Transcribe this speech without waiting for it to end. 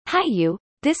Hi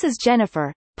this is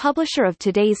Jennifer, publisher of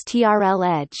today's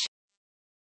TRL Edge.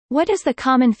 What is the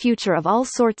common future of all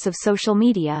sorts of social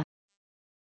media?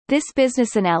 This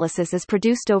business analysis is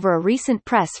produced over a recent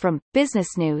press from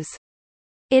Business News.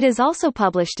 It is also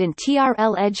published in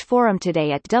TRL Edge forum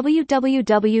today at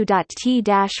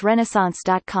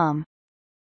www.t-renaissance.com.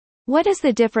 What is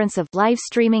the difference of live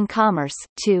streaming commerce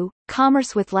to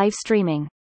commerce with live streaming?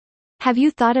 Have you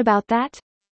thought about that?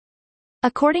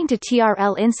 According to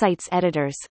TRL Insights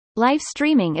editors, live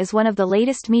streaming is one of the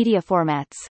latest media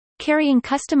formats, carrying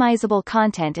customizable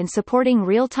content and supporting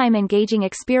real-time engaging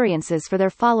experiences for their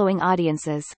following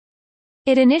audiences.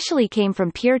 It initially came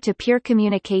from peer-to-peer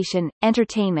communication,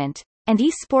 entertainment, and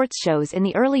e-sports shows in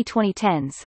the early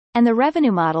 2010s, and the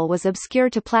revenue model was obscure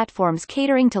to platforms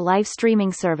catering to live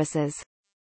streaming services.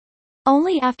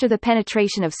 Only after the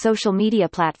penetration of social media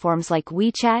platforms like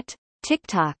WeChat,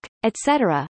 TikTok,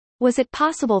 etc., was it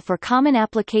possible for common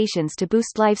applications to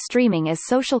boost live streaming as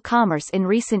social commerce in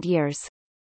recent years.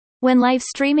 When live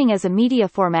streaming as a media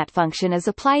format function is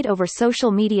applied over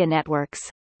social media networks,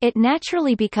 it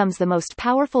naturally becomes the most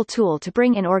powerful tool to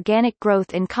bring in organic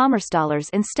growth in commerce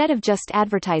dollars instead of just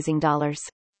advertising dollars.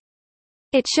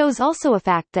 It shows also a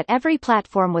fact that every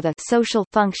platform with a social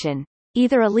function,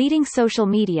 either a leading social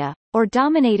media or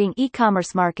dominating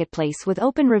e-commerce marketplace with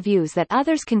open reviews that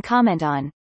others can comment on,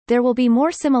 there will be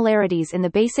more similarities in the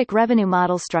basic revenue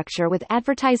model structure with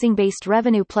advertising-based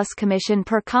revenue plus commission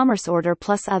per commerce order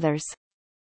plus others.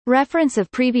 Reference of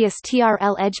previous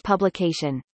TRL Edge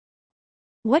publication.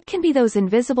 What can be those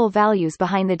invisible values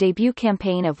behind the debut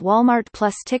campaign of Walmart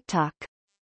plus TikTok?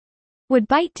 Would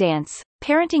ByteDance,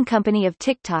 parenting company of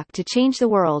TikTok, to change the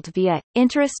world via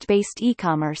interest-based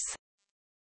e-commerce?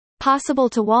 Possible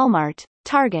to Walmart,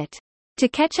 Target, to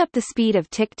catch up the speed of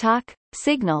TikTok,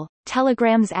 Signal,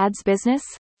 Telegram's ads business?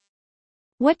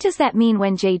 What does that mean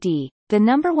when JD, the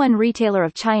 #1 retailer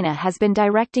of China, has been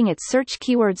directing its search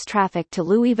keywords traffic to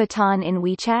Louis Vuitton in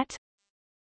WeChat?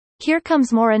 Here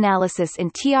comes more analysis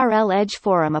in TRL Edge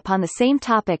forum upon the same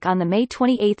topic on the May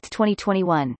 28,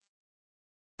 2021.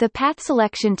 The path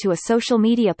selection to a social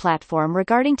media platform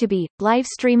regarding to be live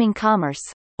streaming commerce,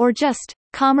 or just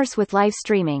commerce with live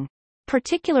streaming,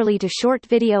 particularly to short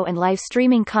video and live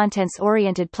streaming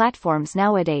contents-oriented platforms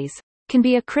nowadays, can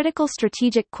be a critical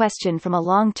strategic question from a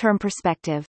long-term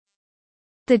perspective.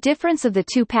 The difference of the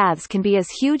two paths can be as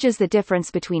huge as the difference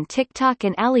between TikTok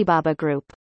and Alibaba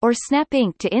Group, or Snap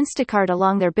Inc. to Instacart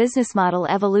along their business model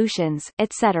evolutions,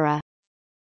 etc.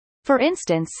 For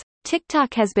instance,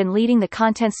 TikTok has been leading the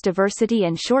content's diversity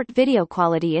and short video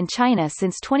quality in China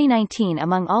since 2019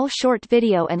 among all short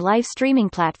video and live streaming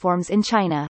platforms in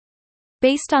China.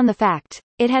 Based on the fact,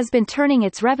 it has been turning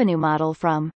its revenue model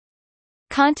from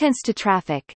contents to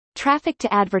traffic, traffic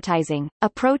to advertising,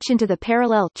 approach into the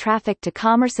parallel traffic to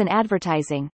commerce and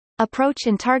advertising, approach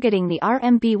in targeting the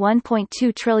RMB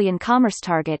 1.2 trillion commerce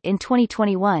target in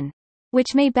 2021,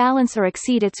 which may balance or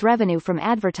exceed its revenue from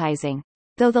advertising,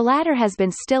 though the latter has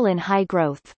been still in high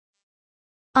growth.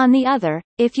 On the other,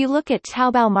 if you look at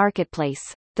Taobao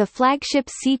Marketplace, the flagship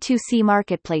C2C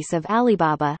marketplace of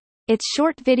Alibaba, its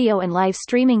short video and live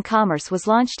streaming commerce was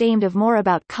launched aimed of more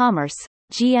about commerce,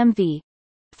 GMV,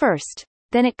 first.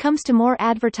 Then it comes to more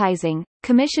advertising,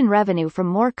 commission revenue from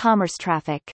more commerce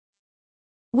traffic.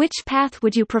 Which path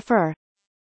would you prefer?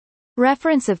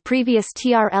 Reference of previous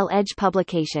TRL Edge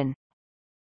publication.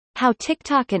 How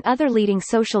TikTok and other leading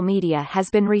social media has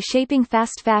been reshaping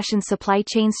fast fashion supply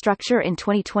chain structure in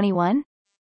 2021?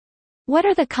 What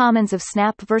are the commons of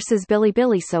Snap versus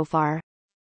Bilibili so far?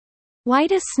 Why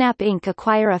does Snap Inc.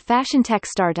 acquire a fashion tech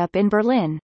startup in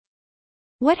Berlin?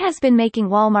 What has been making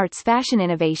Walmart's fashion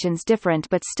innovations different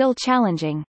but still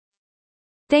challenging?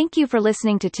 Thank you for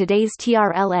listening to today's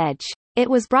TRL Edge. It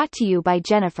was brought to you by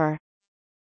Jennifer.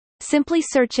 Simply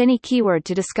search any keyword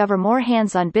to discover more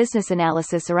hands-on business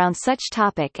analysis around such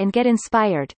topic and get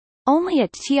inspired, only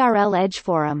at TRL Edge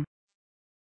forum.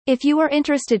 If you are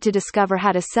interested to discover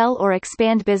how to sell or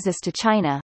expand business to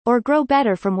China, or grow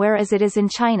better from whereas it is in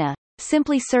China,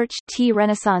 simply search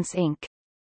T-Renaissance Inc.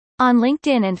 on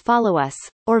LinkedIn and follow us,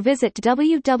 or visit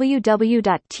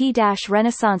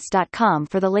www.t-renaissance.com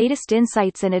for the latest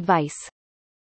insights and advice.